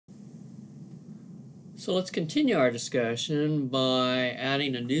So let's continue our discussion by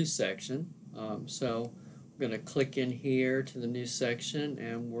adding a new section. So we're going to click in here to the new section,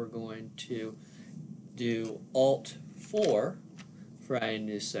 and we're going to do Alt-4 for adding a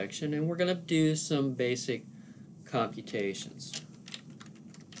new section, and we're going to do some basic computations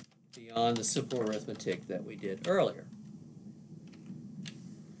beyond the simple arithmetic that we did earlier.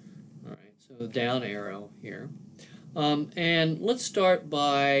 All right, so the down arrow here. And let's start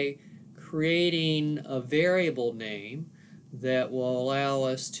by creating a variable name that will allow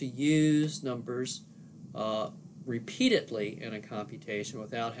us to use numbers repeatedly in a computation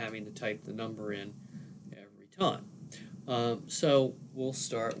without having to type the number in every time. So we'll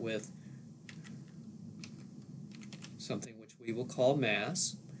start with something which we will call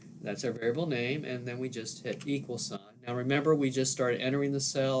mass. That's our variable name, and then we just hit equal sign. Now remember, we just started entering the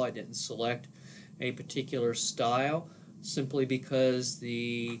cell. I didn't select a particular style simply because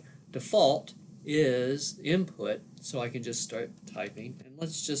the default is input, so I can just start typing, and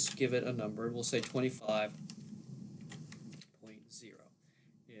let's just give it a number. We'll say 25.0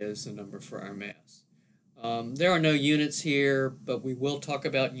 is the number for our mass. There are no units here, but we will talk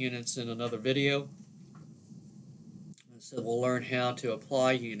about units in another video. So we'll learn how to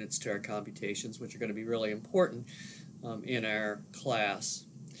apply units to our computations, which are going to be really important in our class.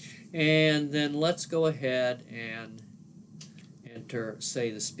 And then let's go ahead and enter,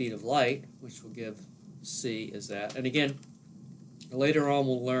 say, the speed of light, which will give c as that. And again, later on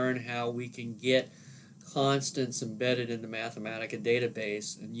we'll learn how we can get constants embedded in the Mathematica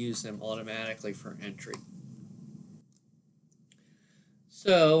database and use them automatically for entry.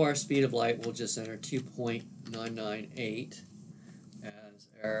 So our speed of light, we'll just enter 2.998 as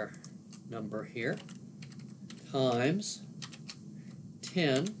our number here, times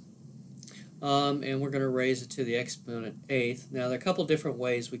 10. And we're going to raise it to the exponent eighth. Now there are a couple different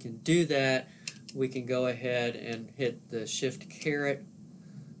ways we can do that. We can go ahead and hit the shift caret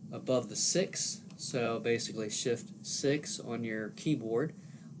above the 6. So basically shift 6 on your keyboard,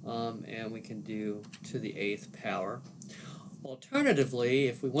 and we can do to the 8th power. Alternatively,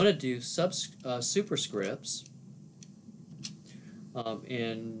 if we want to do superscripts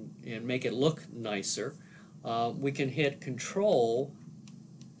and make it look nicer, we can hit Control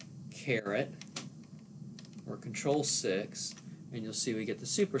caret or Control 6, and you'll see we get the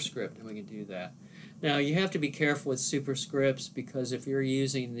superscript, and we can do that. Now you have to be careful with superscripts, because if you're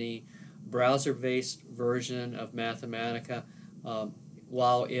using the browser-based version of Mathematica,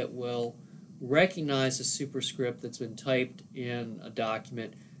 while it will recognize a superscript that's been typed in a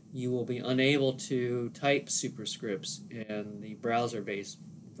document, you will be unable to type superscripts in the browser-based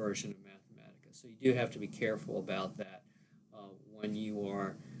version of Mathematica. So you do have to be careful about that when you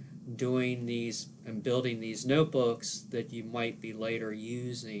are doing these and building these notebooks that you might be later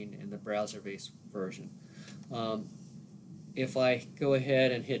using in the browser-based version. If I go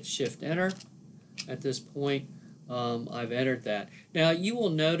ahead and hit Shift Enter at this point, I've entered that. Now you will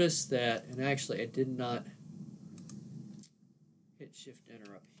notice that, and actually I did not hit Shift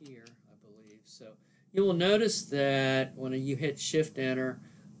Enter up here, I believe. So you will notice that when you hit Shift Enter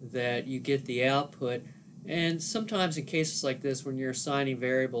that you get the output. And sometimes in cases like this, when you're assigning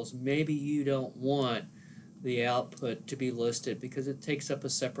variables, maybe you don't want the output to be listed because it takes up a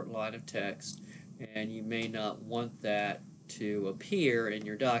separate line of text, and you may not want that to appear in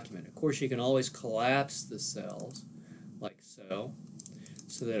your document. Of course, you can always collapse the cells like so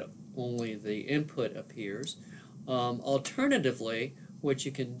that only the input appears. Alternatively, what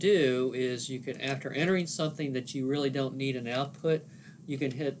you can do is you can, after entering something that you really don't need an output, you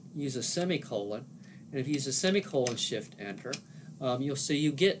can use a semicolon. And if you use a semicolon, Shift Enter, you'll see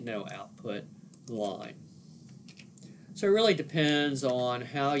you get no output line. So it really depends on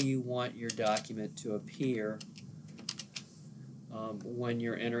how you want your document to appear when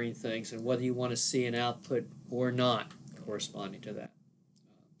you're entering things, and whether you want to see an output or not corresponding to that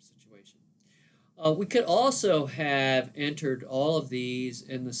situation. We could also have entered all of these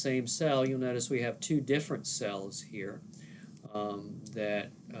in the same cell. You'll notice we have two different cells here.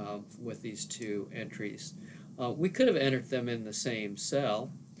 With these two entries. We could have entered them in the same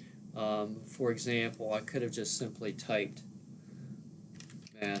cell. For example, I could have just simply typed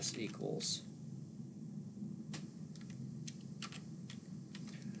mass equals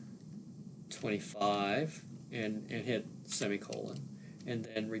 25 and hit semicolon, and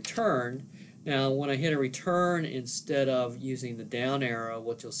then return. Now when I hit a return instead of using the down arrow,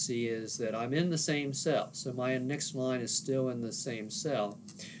 what you'll see is that I'm in the same cell. So my next line is still in the same cell.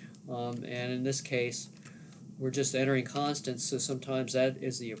 And in this case, we're just entering constants, so sometimes that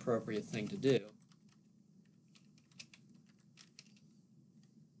is the appropriate thing to do. .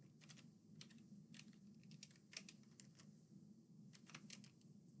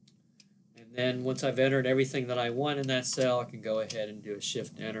 And then once I've entered everything that I want in that cell, I can go ahead and do a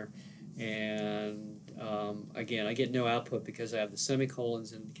Shift Enter. And again, I get no output because I have the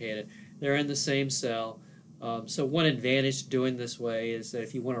semicolons indicated. They're in the same cell. So one advantage to doing this way is that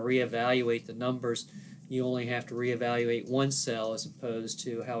if you want to reevaluate the numbers, you only have to reevaluate one cell as opposed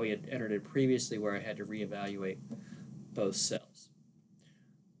to how we had entered it previously where I had to reevaluate both cells.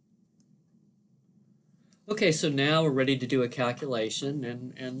 Okay, so now we're ready to do a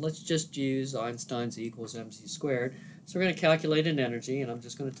calculation, and let's just use Einstein's E equals mc squared. So we're going to calculate an energy, and I'm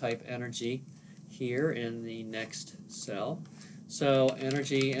just going to type energy here in the next cell. So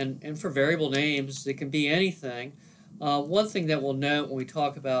energy, and for variable names, it can be anything. One thing that we'll note when we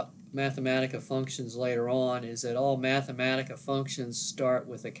talk about Mathematica functions later on is that all Mathematica functions start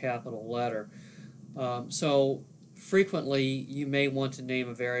with a capital letter. So frequently you may want to name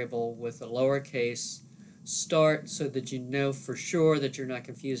a variable with a lowercase start so that you know for sure that you're not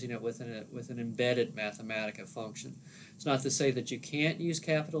confusing it with an embedded Mathematica function. It's not to say that you can't use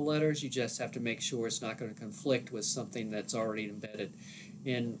capital letters, you just have to make sure it's not going to conflict with something that's already embedded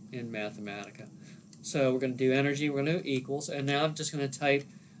in Mathematica. So we're going to do energy, we're going to do equals, and now I'm just going to type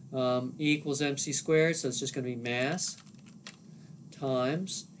E equals mc squared, so it's just going to be mass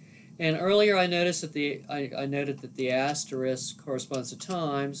times. And earlier I noticed that I noted that the asterisk corresponds to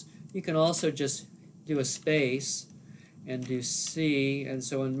times. You can also just do a space and do C, and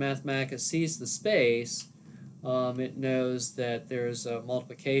so when Mathematica sees the space, it knows that there's a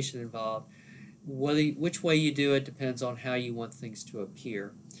multiplication involved. Which way you do it depends on how you want things to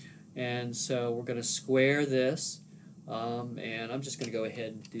appear. And so we're going to square this, and I'm just going to go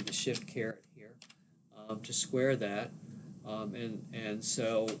ahead and do the shift caret here to square that. And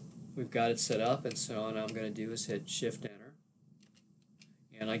so we've got it set up, and so all I'm going to do is hit shift enter.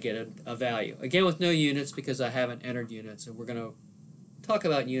 And I get a value. Again with no units because I haven't entered units, and we're going to talk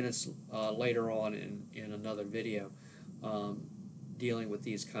about units later on in another video dealing with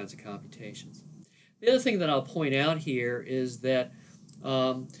these kinds of computations. The other thing that I'll point out here is that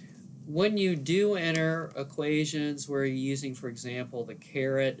when you do enter equations where you're using, for example, the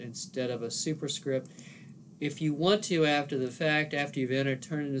caret instead of a superscript, if you want to, after the fact, after you've entered,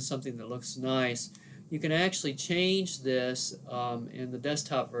 turn it into something that looks nice, you can actually change this in the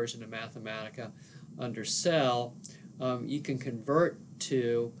desktop version of Mathematica under cell. You can convert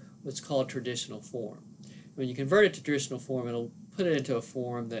to what's called traditional form. When you convert it to traditional form, it'll put it into a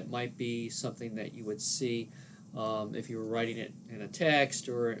form that might be something that you would see if you were writing it in a text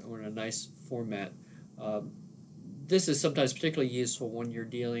or in a nice format. This is sometimes particularly useful when you're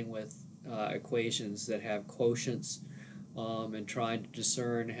dealing with equations that have quotients and trying to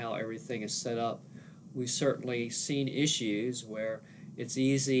discern how everything is set up. We've certainly seen issues where it's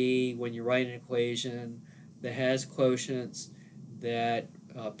easy when you write an equation that has quotients that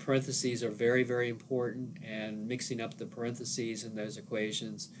parentheses are very, very important, and mixing up the parentheses in those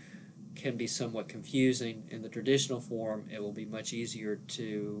equations can be somewhat confusing. In the traditional form, it will be much easier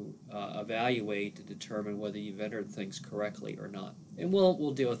to evaluate to determine whether you've entered things correctly or not. And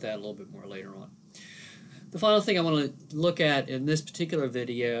we'll deal with that a little bit more later on. The final thing I want to look at in this particular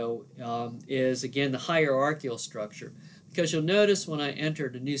video is, again, the hierarchical structure. Because you'll notice when I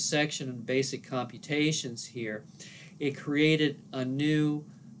entered a new section in basic computations here, it created a new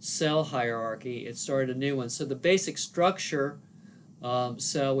cell hierarchy. It started a new one. So the basic structure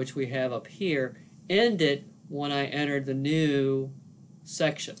cell, which we have up here, ended when I entered the new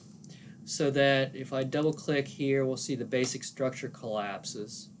section. So that if I double click here, we'll see the basic structure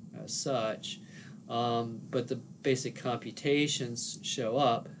collapses as such. But the basic computations show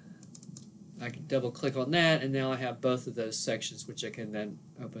up. I can double click on that, and now I have both of those sections which I can then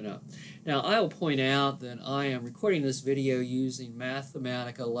open up. Now I will point out that I am recording this video using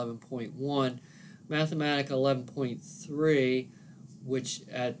Mathematica 11.1. Mathematica 11.3, which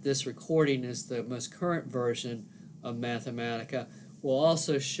at this recording is the most current version of Mathematica, will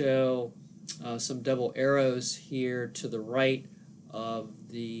also show some double arrows here to the right of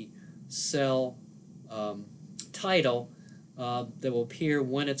the cell title that will appear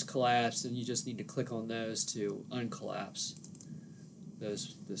when it's collapsed, and you just need to click on those to uncollapse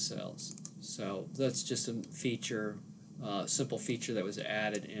the cells. So that's just a feature, simple feature that was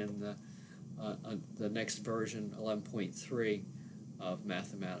added in the next version, 11.3 of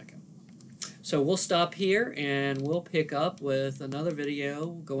Mathematica. So we'll stop here, and we'll pick up with another video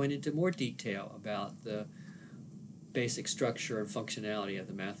going into more detail about the basic structure and functionality of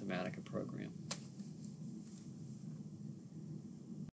the Mathematica program.